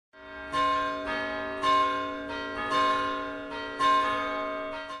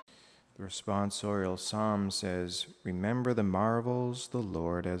The responsorial psalm says, "Remember the marvels the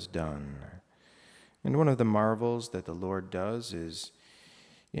Lord has done." And one of the marvels that the Lord does is,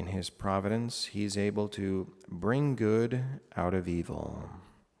 in his providence, he's able to bring good out of evil.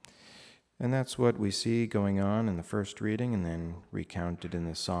 And that's what we see going on in the first reading and then recounted in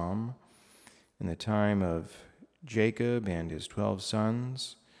the psalm. In the time of Jacob and his 12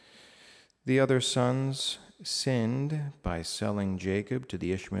 sons, the other sons sinned by selling Jacob to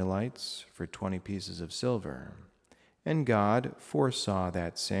the Ishmaelites for 20 pieces of silver. And God foresaw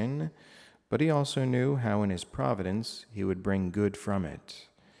that sin, but he also knew how in his providence he would bring good from it.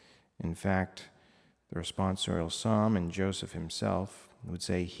 In fact, the responsorial psalm and Joseph himself would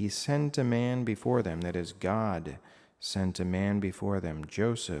say, "He sent a man before them," that is, God sent a man before them,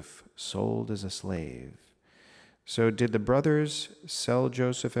 Joseph, sold as a slave. So did the brothers sell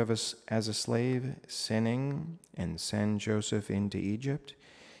Joseph as a slave, sinning, and send Joseph into Egypt?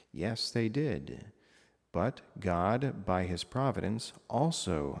 Yes, they did. But God, by his providence,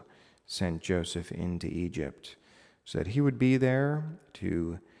 also sent Joseph into Egypt so that he would be there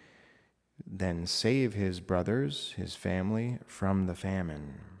to then save his brothers, his family, from the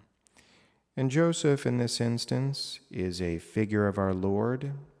famine. And Joseph, in this instance, is a figure of our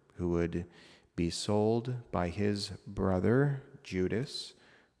Lord who would be sold by his brother, Judas,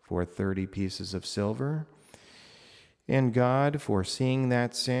 for 30 pieces of silver. And God, foreseeing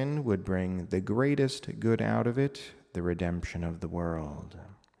that sin, would bring the greatest good out of it, the redemption of the world.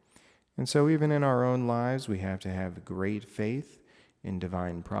 And so even in our own lives, we have to have great faith in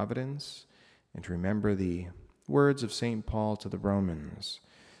divine providence and to remember the words of St. Paul to the Romans,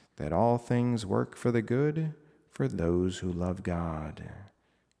 that all things work for the good for those who love God.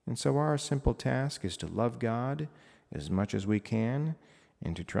 And so our simple task is to love God as much as we can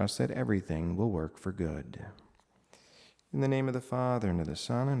and to trust that everything will work for good. In the name of the Father, and of the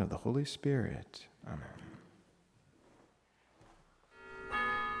Son, and of the Holy Spirit. Amen.